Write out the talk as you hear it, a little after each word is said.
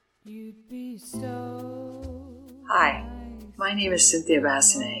Hi, my name is Cynthia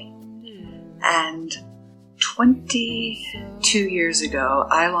Bassinet, and 22 years ago,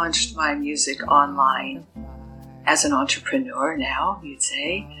 I launched my music online as an entrepreneur now, you'd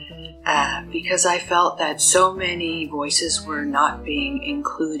say, because I felt that so many voices were not being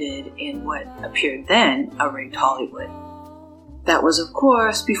included in what appeared then a rigged Hollywood. That was, of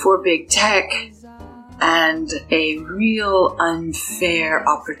course, before big tech and a real unfair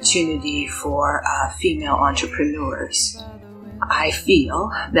opportunity for female entrepreneurs. I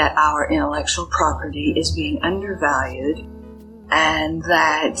feel that our intellectual property is being undervalued and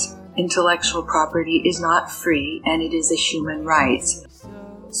that intellectual property is not free and it is a human right.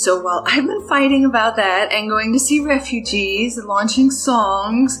 So while I've been fighting about that and going to see refugees, launching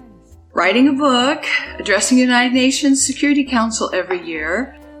songs, writing a book, addressing the United Nations Security Council every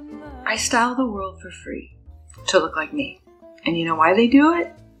year, I style the world for free to look like me. And you know why they do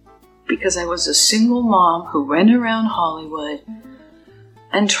it? Because I was a single mom who went around Hollywood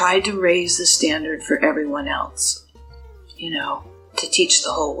and tried to raise the standard for everyone else. You know, to teach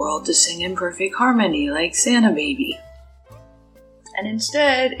the whole world to sing in perfect harmony like Santa Baby. And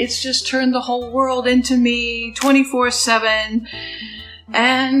instead, it's just turned the whole world into me 24/7.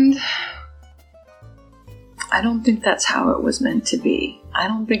 And I don't think that's how it was meant to be. I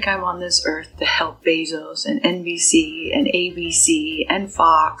don't think I'm on this earth to help Bezos and NBC and ABC and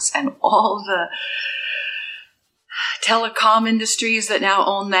Fox and all the telecom industries that now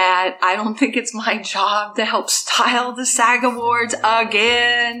own that. I don't think it's my job to help style the SAG Awards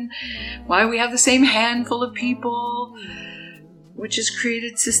again. Why we have the same handful of people, which has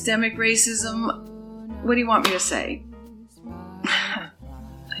created systemic racism. What do you want me to say?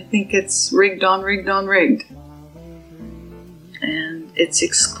 I think it's rigged on rigged on rigged. And it's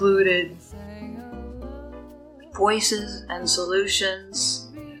excluded voices and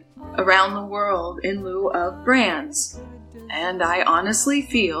solutions around the world in lieu of brands. And I honestly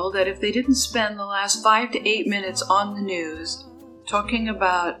feel that if they didn't spend the last 5 to 8 minutes on the news talking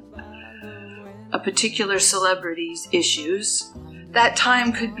about a particular celebrity's issues, that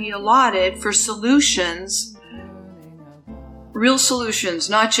time could be allotted for solutions, real solutions,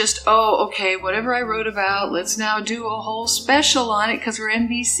 not just, oh, okay, whatever I wrote about, let's now do a whole special on it because we're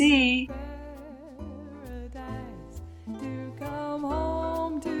NBC.